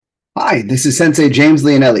Hi, this is Sensei James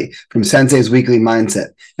Leonelli from Sensei's Weekly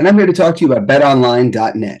Mindset, and I'm here to talk to you about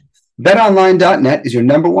BetOnline.net. BetOnline.net is your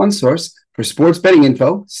number one source for sports betting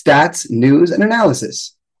info, stats, news, and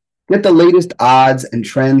analysis. Get the latest odds and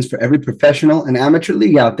trends for every professional and amateur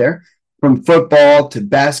league out there, from football to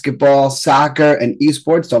basketball, soccer, and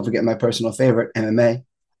esports. Don't forget my personal favorite, MMA.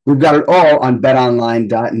 We've got it all on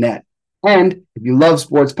BetOnline.net. And if you love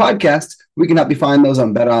sports podcasts, we can help you find those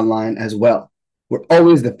on BetOnline as well. We're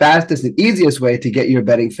always the fastest and easiest way to get your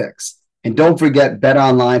betting fix. And don't forget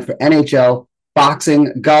BetOnline for NHL,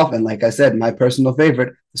 boxing, golf, and like I said, my personal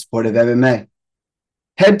favorite, the sport of MMA.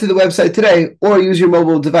 Head to the website today or use your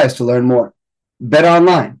mobile device to learn more. Bet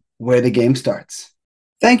online, where the game starts.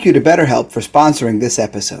 Thank you to BetterHelp for sponsoring this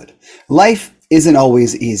episode. Life isn't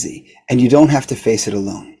always easy, and you don't have to face it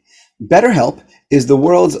alone. BetterHelp is the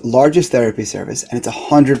world's largest therapy service, and it's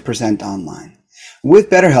 100% online.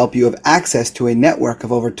 With BetterHelp, you have access to a network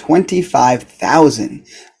of over 25,000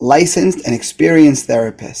 licensed and experienced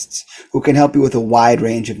therapists who can help you with a wide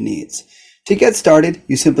range of needs. To get started,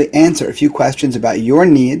 you simply answer a few questions about your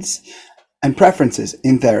needs and preferences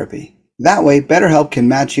in therapy. That way, BetterHelp can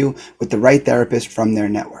match you with the right therapist from their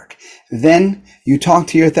network. Then, you talk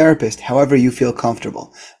to your therapist however you feel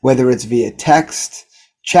comfortable, whether it's via text,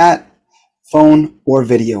 chat, phone, or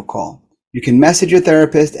video call. You can message your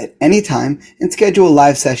therapist at any time and schedule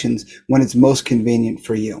live sessions when it's most convenient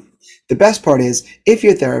for you. The best part is, if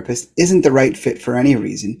your therapist isn't the right fit for any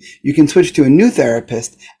reason, you can switch to a new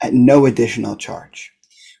therapist at no additional charge.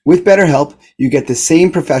 With BetterHelp, you get the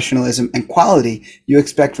same professionalism and quality you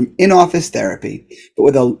expect from in-office therapy, but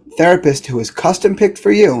with a therapist who is custom-picked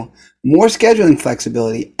for you, more scheduling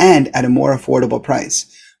flexibility, and at a more affordable price,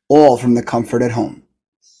 all from the comfort at home.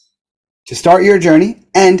 To start your journey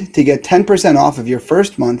and to get 10% off of your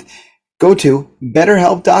first month, go to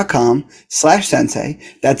betterhelp.com/sensei.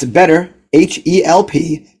 That's better,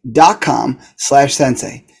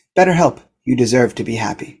 HELP.com/sensei. BetterHelp, you deserve to be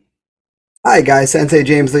happy. Hi guys, Sensei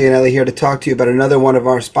James Leonelli here to talk to you about another one of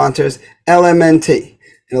our sponsors, LMNT.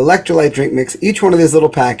 An electrolyte drink mix. Each one of these little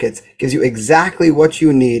packets gives you exactly what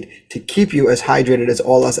you need to keep you as hydrated as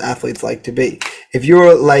all us athletes like to be. If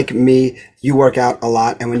you're like me, you work out a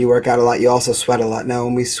lot, and when you work out a lot, you also sweat a lot. Now,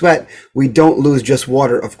 when we sweat, we don't lose just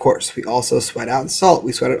water, of course. We also sweat out salt.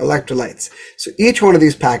 We sweat out electrolytes. So each one of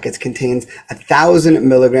these packets contains 1,000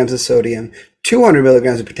 milligrams of sodium, 200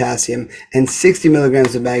 milligrams of potassium, and 60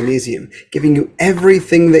 milligrams of magnesium, giving you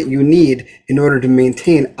everything that you need in order to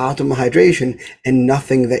maintain optimal hydration and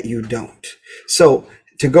nothing that you don't. So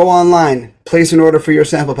to go online, place an order for your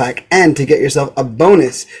sample pack, and to get yourself a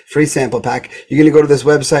bonus free sample pack, you're going to go to this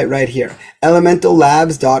website right here,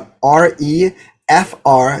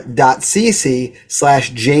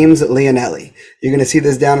 elementallabs.refr.cc/James Leonelli. You're going to see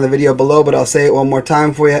this down in the video below, but I'll say it one more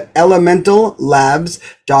time for you.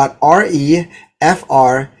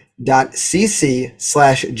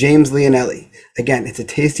 elementallabs.refr.cc/James Leonelli. Again, it's a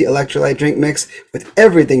tasty electrolyte drink mix with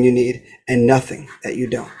everything you need and nothing that you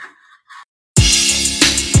don't.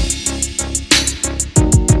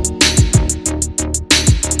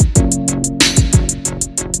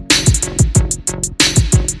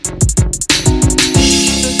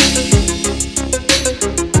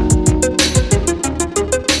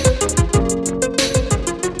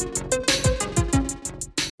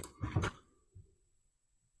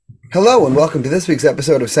 Hello and welcome to this week's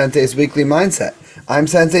episode of Sensei's Weekly Mindset. I'm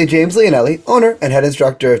Sensei James Leonelli, owner and head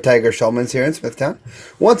instructor of Tiger Schulman's here in Smithtown.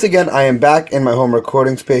 Once again, I am back in my home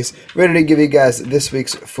recording space, ready to give you guys this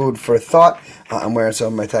week's food for thought. I'm wearing some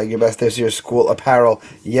of my Tiger Best this year's school apparel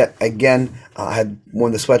yet again. I had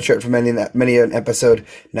worn the sweatshirt for many an episode.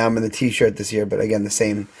 Now I'm in the t-shirt this year, but again, the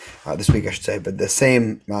same, this week I should say, but the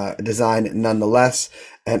same design nonetheless.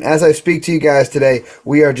 And as I speak to you guys today,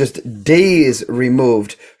 we are just days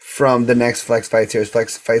removed from the next Flex Fight Series,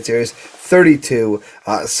 Flex Fight Series 32,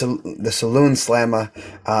 the Saloon Slammer,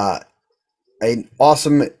 an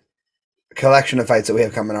awesome collection of fights that we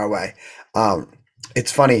have coming our way.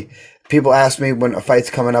 It's funny, people ask me when a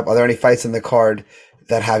fight's coming up, are there any fights in the card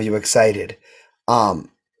that have you excited?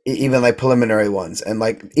 Even like preliminary ones, and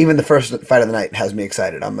like even the first fight of the night has me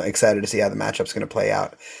excited. I'm excited to see how the matchup's going to play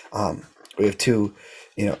out. We have two,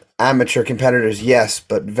 amateur competitors, yes,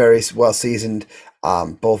 but very well seasoned.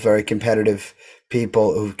 Both very competitive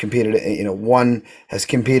people who've competed. One has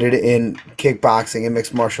competed in kickboxing and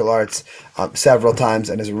mixed martial arts several times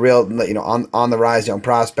and is a real, on the rise, young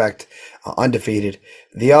prospect, undefeated.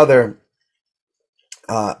 The other,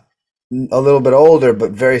 a little bit older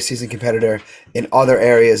but very seasoned competitor in other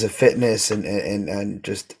areas of fitness and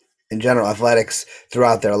just in general athletics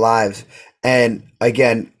throughout their lives. And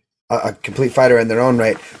again, a complete fighter in their own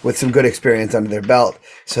right with some good experience under their belt.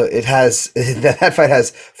 So it has that fight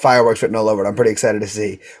has fireworks written all over it. I'm pretty excited to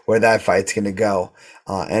see where that fight's going to go.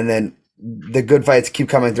 And then the good fights keep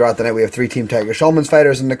coming throughout the night. We have 3 Team Tiger Schulman's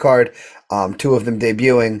fighters in the card, 2 of them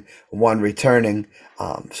debuting, 1 returning.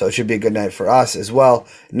 So it should be a good night for us as well.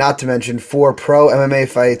 Not to mention 4 pro MMA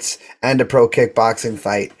fights and a pro kickboxing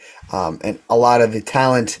fight. And a lot of the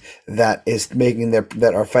talent that is making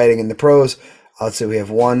that are fighting in the pros. Let's see, we have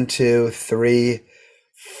 1, 2, 3,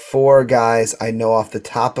 4 guys I know off the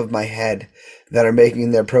top of my head that are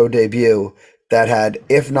making their pro debut that had,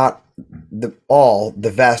 if not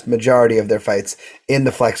the vast majority of their fights in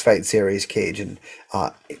the Flex Fight Series cage and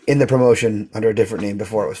in the promotion under a different name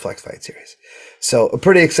before it was Flex Fight Series. So a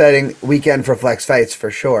pretty exciting weekend for Flex Fights for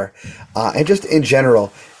sure. And just in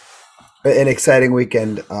general, an exciting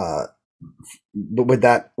weekend with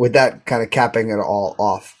that kind of capping it all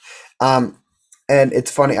off. And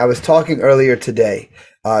it's funny, I was talking earlier today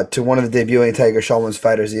to one of the debuting Tiger Schulman's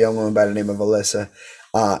fighters, a young woman by the name of Alyssa.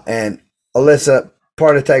 And Alyssa,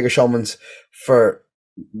 part of Tiger Schulman's for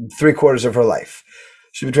 3/4 of her life.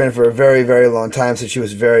 She's been training for a very, very long time since she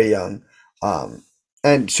was very young.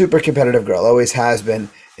 And super competitive girl, always has been.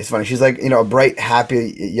 It's funny, she's like, a bright,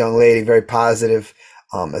 happy young lady, very positive.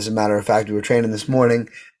 As a matter of fact, we were training this morning,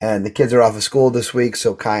 and the kids are off of school this week,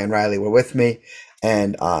 so Kai and Riley were with me.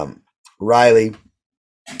 And Riley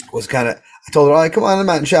was I told her, all right, come on the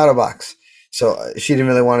mat and shadow box. So she didn't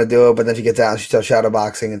really want to do it, but then she gets out and she starts shadow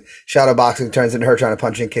boxing, and shadow boxing turns into her trying to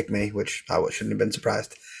punch and kick me, which I shouldn't have been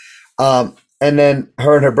surprised. And then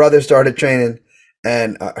her and her brother started training,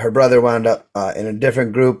 and her brother wound up in a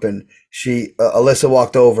different group, and Alyssa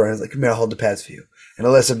walked over and was like, come here, I'll hold the pads for you. And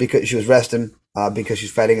Alyssa, because she was resting because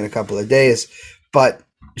she's fighting in a couple of days, but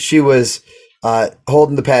she was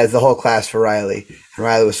holding the pads the whole class for Riley. And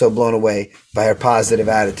Riley was so blown away by her positive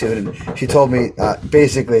attitude. And she told me,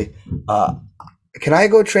 basically, can I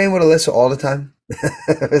go train with Alyssa all the time?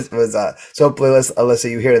 So hopefully,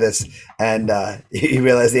 Alyssa, you hear this and you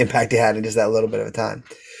realize the impact you had in just that little bit of a time.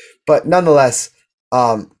 But nonetheless,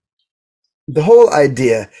 the whole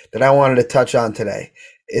idea that I wanted to touch on today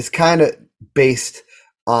is kind of based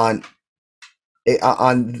on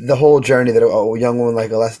the whole journey that a young woman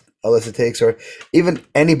like Alyssa takes, or even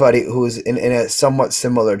anybody who's in a somewhat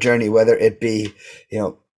similar journey, whether it be,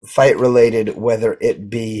 fight related, whether it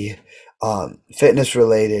be fitness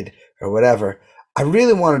related or whatever. I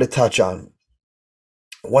really wanted to touch on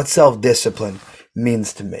what self-discipline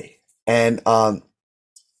means to me. And I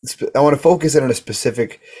want to focus it on a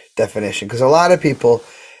specific definition, because a lot of people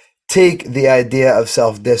take the idea of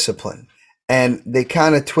self-discipline and they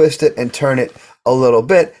kind of twist it and turn it a little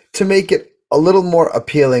bit to make it a little more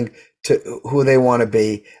appealing to who they want to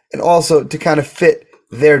be, and also to kind of fit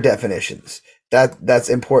their definitions. That's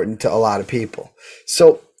important to a lot of people.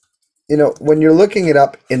 So, when you're looking it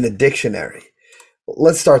up in the dictionary,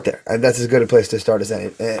 let's start there. And that's as good a place to start as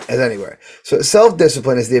anywhere. So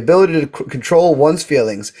self-discipline is the ability to control one's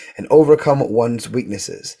feelings and overcome one's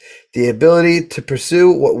weaknesses. The ability to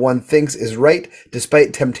pursue what one thinks is right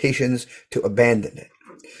despite temptations to abandon it.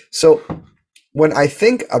 So when I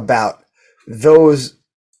think about that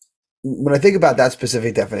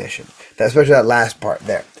specific definition, especially that last part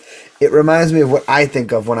there, it reminds me of what I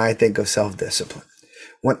think of when I think of self-discipline.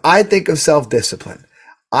 When I think of self-discipline,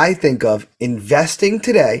 I think of investing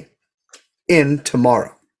today in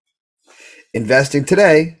tomorrow. Investing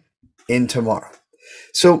today in tomorrow.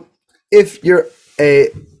 So if you're a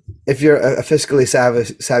fiscally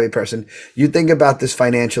savvy person, you think about this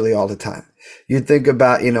financially all the time. You think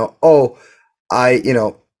about,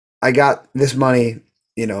 I got this money,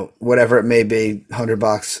 whatever it may be,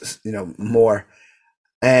 $100, more.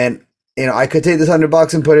 And, I could take this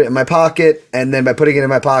 $100 and put it in my pocket. And then by putting it in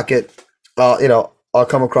my pocket, I'll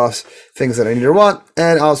come across things that I need or want,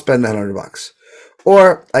 and I'll spend that $100.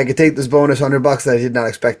 Or I could take this bonus $100 that I did not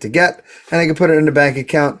expect to get, and I can put it in a bank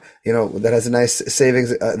account, that has a nice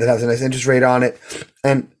savings, that has a nice interest rate on it,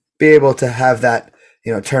 and be able to have that,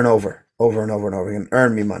 turn over and over and over and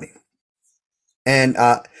earn me money. And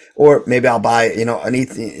or maybe I'll buy an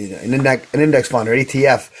index fund or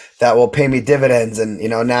ETF that will pay me dividends, and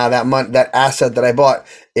now that asset that I bought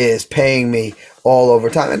is paying me all over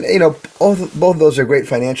time. And both of those are great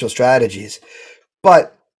financial strategies,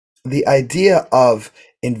 but the idea of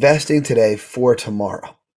investing today for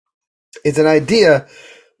tomorrow is an idea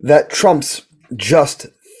that trumps just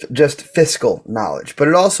fiscal knowledge, but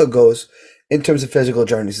it also goes in terms of physical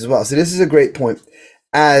journeys as well. So this is a great point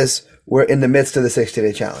as we're in the midst of the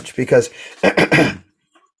 60-day challenge, because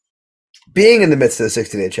being in the midst of the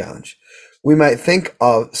 60-day challenge, we might think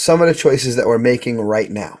of some of the choices that we're making right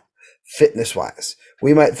now. fitness-wise.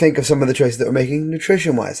 We might think of some of the choices that we're making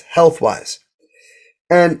nutrition-wise, health-wise.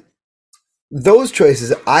 And those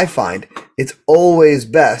choices, I find it's always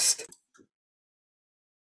best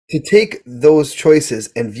to take those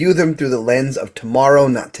choices and view them through the lens of tomorrow,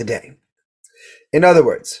 not today. In other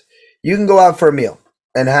words, you can go out for a meal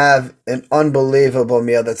and have an unbelievable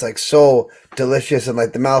meal that's like so delicious and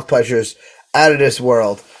like the mouth pleasures out of this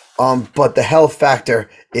world. But the health factor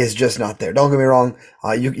is just not there. Don't get me wrong.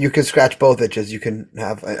 You can scratch both itches. You can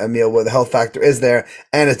have a meal where the health factor is there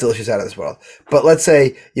and it's delicious out of this world. But let's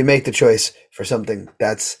say you make the choice for something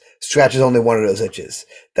that's scratches only one of those itches.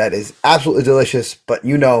 That is absolutely delicious, but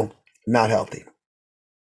not healthy.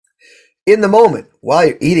 In the moment, while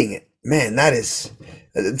you're eating it, man, it's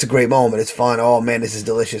a great moment. It's fun. Oh man, this is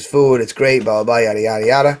delicious food. It's great, blah, blah, blah, yada, yada,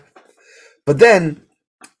 yada. But then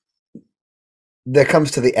there comes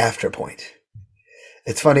to the after point.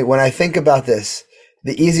 It's funny, when I think about this,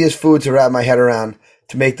 the easiest food to wrap my head around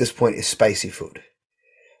to make this point is spicy food,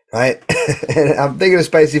 right? And I'm thinking of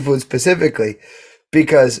spicy food specifically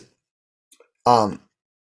because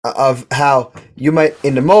of how you might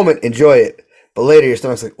in the moment enjoy it, but later your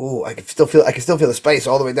stomach's like, oh, I can still feel the spice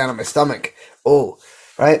all the way down in my stomach. Oh,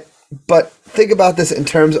 right? But think about this in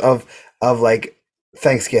terms of like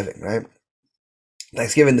Thanksgiving, right?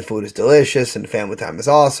 Thanksgiving, the food is delicious and the family time is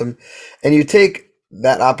awesome. And you take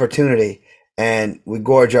that opportunity and we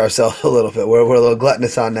gorge ourselves a little bit. We're a little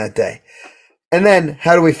gluttonous on that day. And then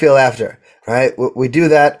how do we feel after, right? We do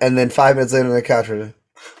that, and then 5 minutes later on the couch,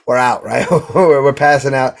 we're out, right? We're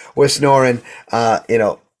passing out. We're snoring. Our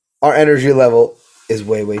energy level is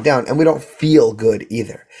way, way down, and we don't feel good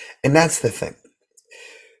either. And that's the thing.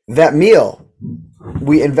 That meal,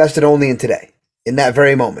 we invested only in today, in that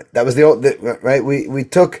very moment. That was right? We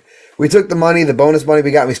took the money, the bonus money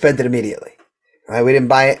we got, and we spent it immediately. Right? We didn't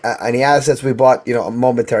buy any assets. We bought, a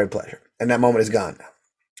momentary pleasure, and that moment is gone now.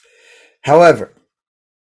 However,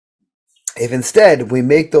 if instead we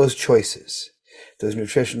make those choices, those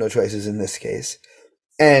nutritional choices in this case,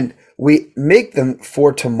 and we make them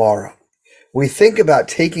for tomorrow, we think about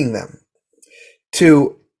taking them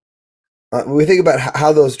to, we think about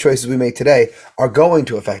how those choices we make today are going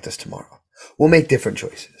to affect us tomorrow. We'll make different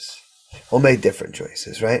choices.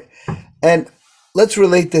 Right? And let's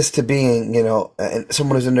relate this to being,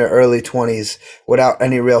 someone who's in their early 20s without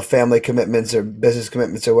any real family commitments or business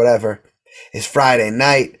commitments or whatever. It's Friday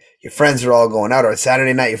night, your friends are all going out, or it's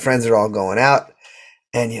Saturday night, your friends are all going out,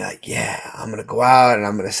 and you're like, yeah, I'm going to go out and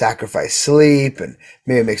I'm going to sacrifice sleep and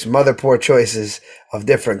maybe make some other poor choices of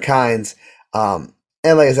different kinds. And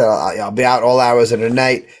like I said, I'll be out all hours of the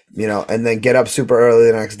night, and then get up super early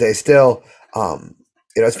the next day still.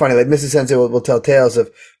 It's funny, like Mrs. Sensei will tell tales of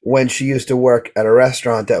when she used to work at a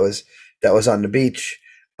restaurant that was on the beach,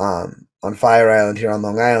 on Fire Island here on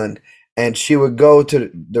Long Island. And she would go to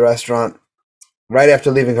the restaurant right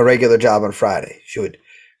after leaving her regular job on Friday. She would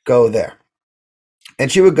go there.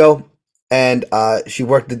 And she would go and she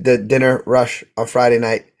worked the dinner rush on Friday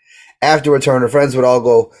night. Afterwards, her and her friends would all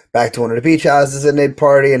go back to one of the beach houses and they'd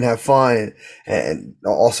party and have fun and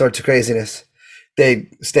all sorts of craziness.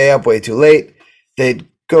 They'd stay up way too late. They'd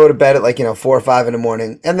go to bed at 4 or 5 in the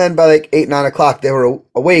morning. And then by 8, 9 o'clock, they were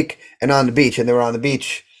awake and on the beach. And they were on the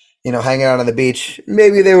beach, hanging out on the beach.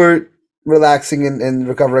 Maybe they were relaxing and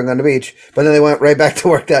recovering on the beach, but then they went right back to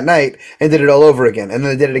work that night and did it all over again. And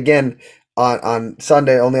then they did it again on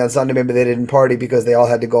Sunday. Only on Sunday, maybe they didn't party because they all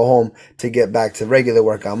had to go home to get back to regular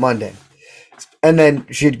work on Monday. And then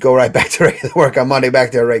she'd go right back to regular work on Monday,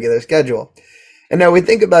 back to her regular schedule. And now we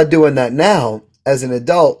think about doing that now as an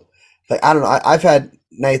adult. Like, I don't know, I've had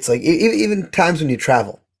nights, like even times when you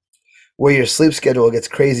travel, where your sleep schedule gets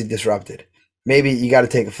crazy disrupted. Maybe you got to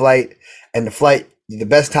take a flight, and the flight, the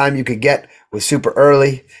best time you could get was super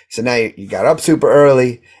early. So now you got up super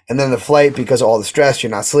early, and then the flight, because of all the stress, you're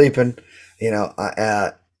not sleeping,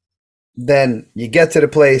 then you get to the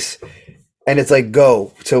place and it's like,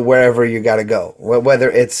 go to wherever you got to go. Whether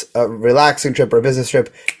it's a relaxing trip or a business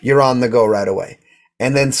trip, you're on the go right away.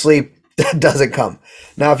 And then sleep doesn't come.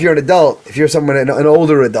 Now, if you're an adult, if you're someone, an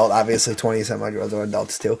older adult, obviously 20-some-odd-year-olds are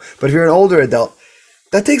adults too, but if you're an older adult,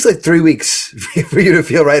 that takes 3 weeks for you to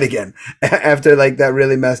feel right again after that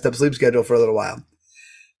really messed up sleep schedule for a little while,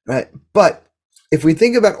 right? But if we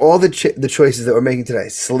think about all the choices that we're making today,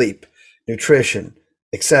 sleep, nutrition,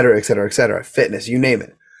 et cetera, fitness, you name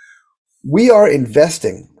it, we are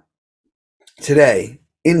investing today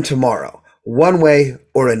in tomorrow, one way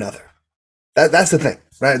or another. That's the thing,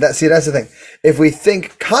 right? That's the thing. If we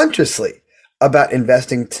think consciously about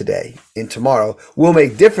investing today in tomorrow, we'll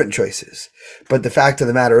make different choices. But the fact of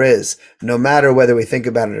the matter is, no matter whether we think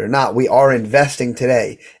about it or not, we are investing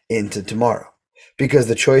today into tomorrow, because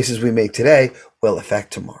the choices we make today will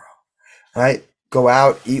affect tomorrow, right? Go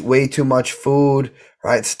out, eat way too much food,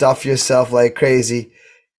 right? Stuff yourself like crazy.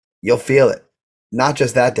 You'll feel it. Not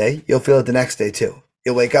just that day, you'll feel it the next day too.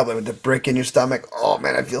 You'll wake up with the brick in your stomach. Oh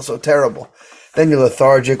man, I feel so terrible. Then you're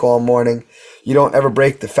lethargic all morning. You don't ever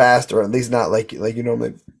break the fast, or at least not like you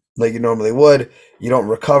normally would. You don't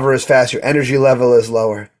recover as fast. Your energy level is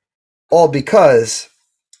lower. All because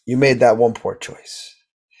you made that one poor choice.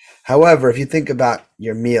 However, if you think about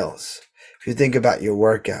your meals, if you think about your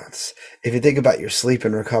workouts, if you think about your sleep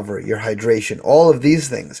and recovery, your hydration, all of these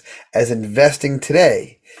things as investing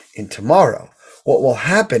today in tomorrow, what will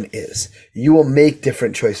happen is you will make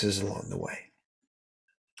different choices along the way,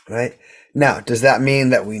 right? Now, does that mean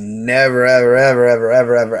that we never,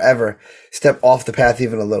 ever step off the path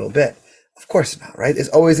even a little bit? Of course not, right? It's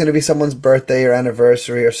always going to be someone's birthday or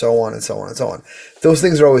anniversary or so on and so on and so on. Those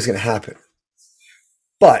things are always going to happen.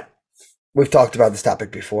 But we've talked about this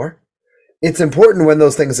topic before. It's important when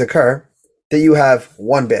those things occur that you have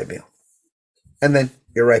one bad meal and then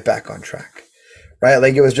you're right back on track, right?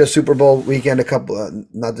 Like it was just Super Bowl weekend,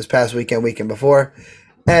 not this past weekend, weekend before.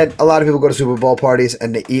 And a lot of people go to Super Bowl parties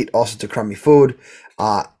and they eat all sorts of crummy food,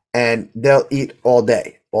 and they'll eat all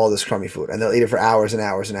day, all this crummy food, and they'll eat it for hours and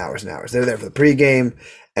hours and hours and hours. They're there for the pregame,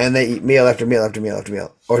 and they eat meal after meal after meal after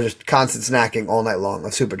meal, or just constant snacking all night long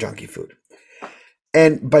of super junky food.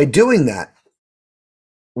 And by doing that,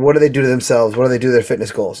 what do they do to themselves? What do they do to their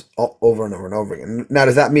fitness goals over and over and over again? Now,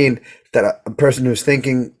 does that mean that a person who's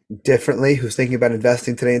thinking differently, who's thinking about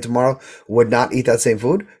investing today and tomorrow, would not eat that same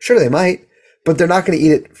food? Sure, they might, but they're not going to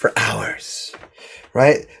eat it for hours,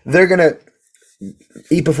 right? They're going to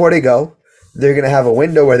eat before they go. They're going to have a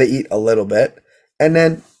window where they eat a little bit, and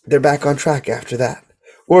then they're back on track after that.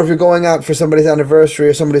 Or if you're going out for somebody's anniversary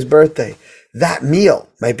or somebody's birthday, that meal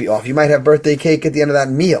might be off. You might have birthday cake at the end of that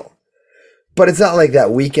meal. But it's not like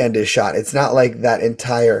that weekend is shot. It's not like that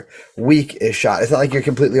entire week is shot. It's not like you're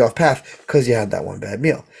completely off path because you had that one bad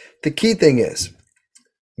meal. The key thing is,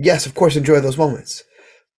 yes, of course, enjoy those moments.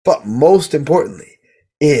 But most importantly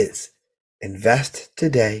is invest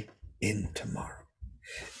today in tomorrow.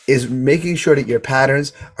 Is making sure that your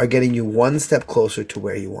patterns are getting you one step closer to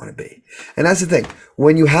where you want to be. And that's the thing.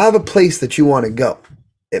 When you have a place that you want to go,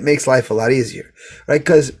 it makes life a lot easier, right?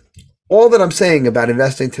 Because all that I'm saying about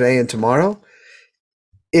investing today and tomorrow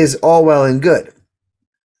is all well and good.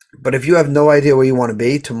 But if you have no idea where you want to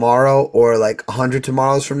be tomorrow, or like 100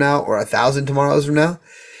 tomorrows from now, or 1,000 tomorrows from now,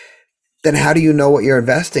 then how do you know what you're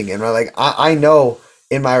investing in, right? Like I know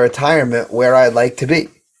in my retirement where I'd like to be.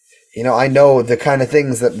 You know, I know the kind of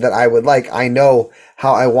things that I would like. I know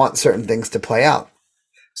how I want certain things to play out.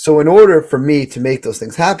 So in order for me to make those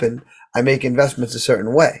things happen, I make investments a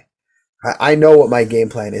certain way. I know what my game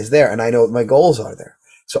plan is there, and I know what my goals are there.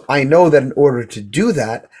 So I know that in order to do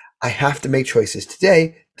that, I have to make choices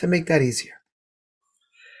today to make that easier.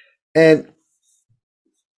 And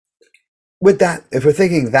with that, if we're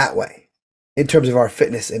thinking that way, in terms of our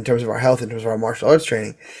fitness, in terms of our health, in terms of our martial arts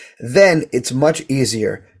training, then it's much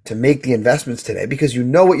easier to make the investments today because you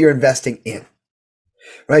know what you're investing in,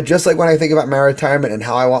 right? Just like when I think about my retirement and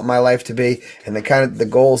how I want my life to be and the kind of the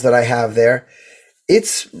goals that I have there,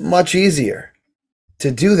 it's much easier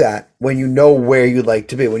to do that when you know where you'd like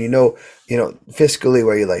to be, when you know fiscally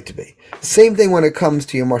where you'd like to be. Same thing when it comes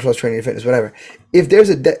to your martial arts training, fitness, whatever. If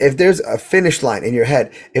there's a finish line in your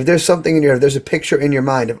head, if there's something in your head, there's a picture in your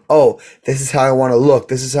mind of, oh, this is how I want to look,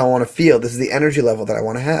 this is how I want to feel, this is the energy level that I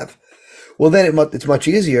want to have. Well, then it's much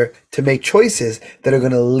easier to make choices that are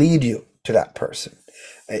going to lead you to that person.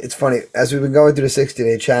 It's funny, as we've been going through the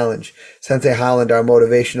 60-day challenge, Sensei Holland, our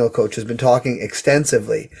motivational coach, has been talking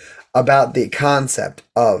extensively about the concept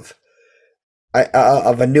of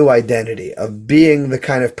a new identity, of being the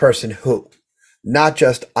kind of person who, not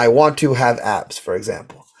just I want to have abs, for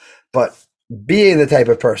example, but being the type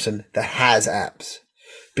of person that has abs.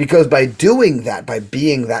 Because by doing that, by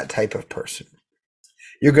being that type of person,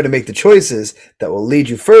 you're going to make the choices that will lead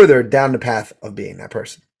you further down the path of being that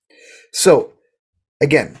person. So,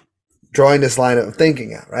 again, drawing this line of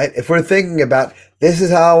thinking out, right? If we're thinking about this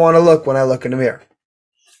is how I want to look when I look in the mirror,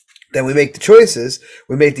 then we make the choices,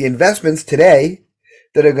 we make the investments today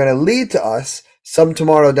that are going to lead to us some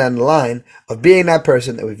tomorrow down the line of being that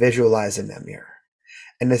person that we visualize in that mirror.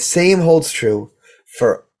 And the same holds true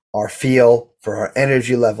for our feel, for our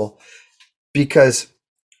energy level, because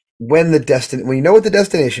when you know what the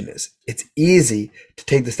destination is, it's easy to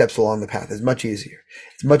take the steps along the path. It's much easier.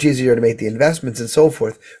 It's much easier to make the investments and so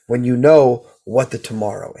forth when you know what the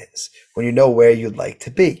tomorrow is, when you know where you'd like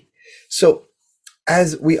to be. So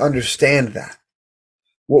as we understand that,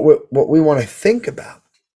 what we want to think about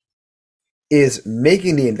is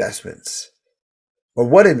making the investments, or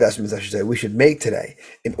what investments I should say we should make today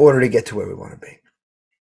in order to get to where we want to be,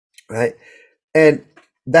 right? And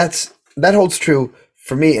that holds true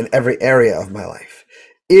for me in every area of my life.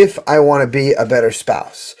 If I want to be a better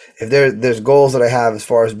spouse, if there's goals that I have as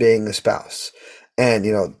far as being a spouse, and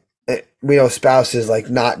we know spouse is like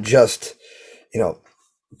not just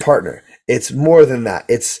partner. It's more than that.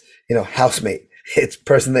 It's housemate. It's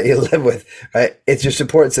person that you live with, right? It's your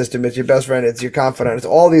support system. It's your best friend. It's your confidant. It's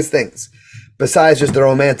all these things besides just the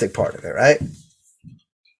romantic part of it, right?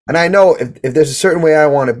 And I know if there's a certain way I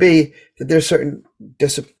want to be, that there's certain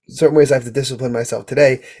ways I have to discipline myself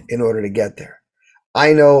today in order to get there.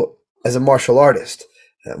 I know as a martial artist,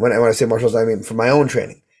 when I say martial arts, I mean for my own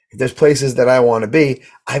training. If there's places that I want to be,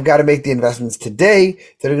 I've got to make the investments today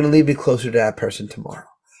that are going to lead me closer to that person tomorrow,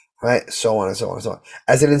 right? So on and so on and so on.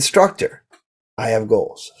 As an instructor, I have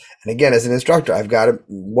goals. And again, as an instructor, I've got to,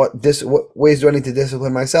 what ways do I need to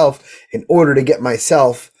discipline myself in order to get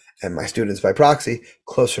myself and my students by proxy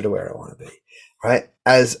closer to where I want to be, right?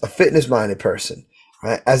 As a fitness-minded person,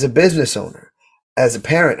 right? As a business owner, as a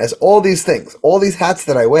parent, as all these things, all these hats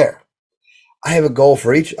that I wear, I have goals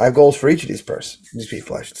for each of these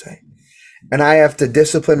people, I should say. And I have to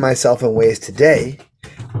discipline myself in ways today.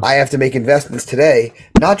 I have to make investments today,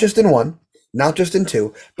 not just in one, not just in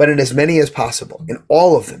two, but in as many as possible, in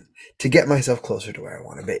all of them, to get myself closer to where I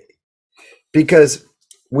want to be. Because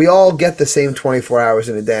we all get the same 24 hours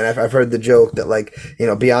in a day. And I've heard the joke that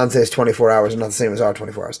Beyonce's 24 hours are not the same as our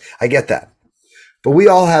 24 hours. I get that. But we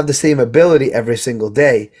all have the same ability every single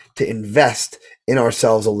day to invest in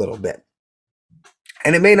ourselves a little bit.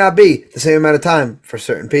 And it may not be the same amount of time for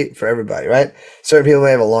for everybody, right? Certain people may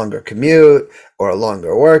have a longer commute or a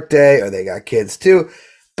longer work day, or they got kids too.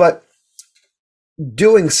 But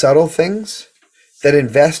doing subtle things that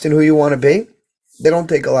invest in who you want to be, they don't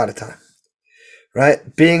take a lot of time,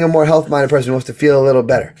 right? Being a more health-minded person who wants to feel a little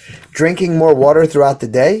better. Drinking more water throughout the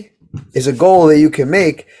day is a goal that you can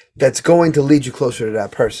make that's going to lead you closer to that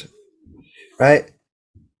person, right?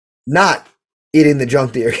 Not eating the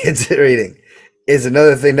junk that your kids are eating is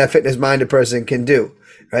another thing that fitness-minded person can do,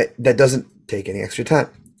 right? That doesn't take any extra time,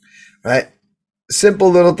 right? Simple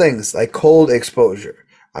little things like cold exposure.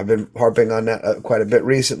 I've been harping on that quite a bit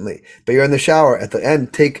recently. But you're in the shower at the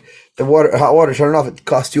end, take the hot water, turn it off. It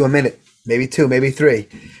costs you a minute, maybe 2, maybe 3,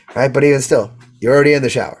 right? But even still, you're already in the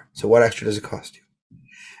shower. So what extra does it cost you?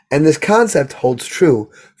 And this concept holds true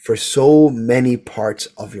for so many parts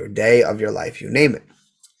of your day, of your life, you name it.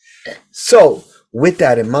 So with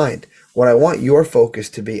that in mind, what I want your focus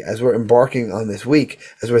to be as we're embarking on this week,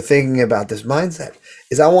 as we're thinking about this mindset,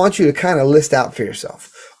 is I want you to kind of list out for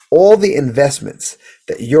yourself all the investments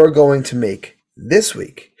that you're going to make this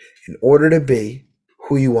week in order to be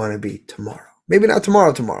who you want to be tomorrow. Maybe not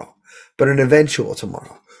tomorrow, but an eventual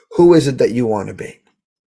tomorrow. Who is it that you want to be?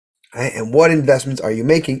 Right? And what investments are you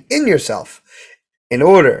making in yourself in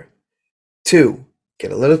order to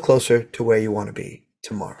get a little closer to where you want to be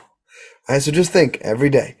tomorrow? Right? So just think every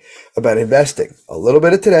day about investing a little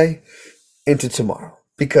bit of today into tomorrow,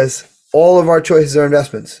 because all of our choices are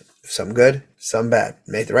investments. Some good, some bad.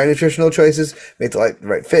 Make the right nutritional choices, make the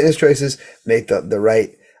right fitness choices, make the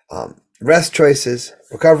right rest choices,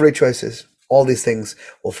 recovery choices. All these things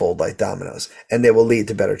will fold like dominoes, and they will lead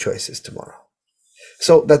to better choices tomorrow.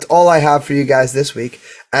 So that's all I have for you guys this week.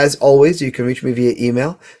 As always, you can reach me via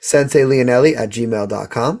email,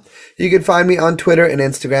 senseileonelli@gmail.com. You can find me on Twitter and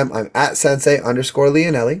Instagram. I'm at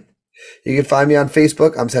sensei_Leonelli. You can find me on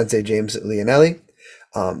Facebook. I'm Sensei James Leonelli.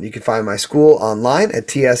 You can find my school online at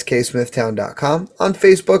tsksmithtown.com. On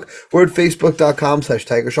Facebook, we're at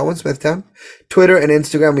facebook.com/TigerShowmanSmithtown. Twitter and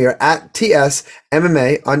Instagram, we are at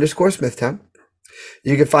tsmma_Smithtown.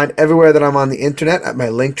 You can find everywhere that I'm on the internet at my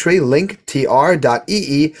Linktree,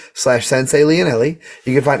 linktr.ee/Sensei Leonelli.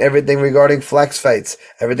 You can find everything regarding Flex Fights,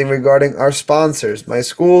 everything regarding our sponsors, my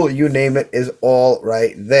school, you name it, is all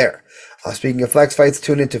right there. Speaking of Flex Fights,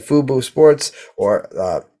 tune into Fubo Sports or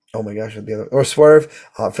Swerve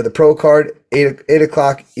for the pro card, 8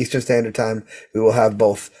 o'clock Eastern Standard Time. We will have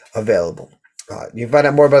both available. You can find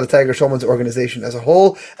out more about the Tiger Schulman's organization as a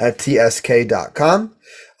whole at tsk.com.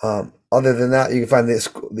 Other than that, you can find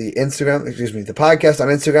the podcast on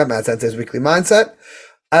Instagram at Sensei's Weekly Mindset.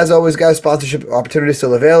 As always, guys, sponsorship opportunities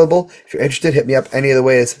still available. If you're interested, hit me up any of the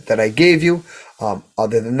ways that I gave you.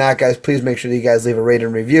 Other than that, guys, please make sure that you guys leave a rate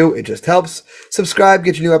and review. It just helps. Subscribe,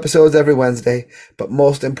 get your new episodes every Wednesday. But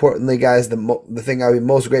most importantly, guys, the thing I'll be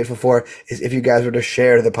most grateful for is if you guys were to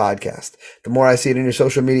share the podcast. The more I see it in your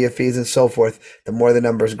social media feeds and so forth, the more the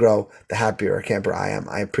numbers grow, the happier a camper I am.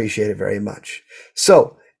 I appreciate it very much.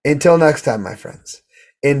 So, until next time, my friends,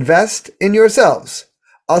 invest in yourselves.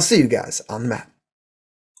 I'll see you guys on the mat.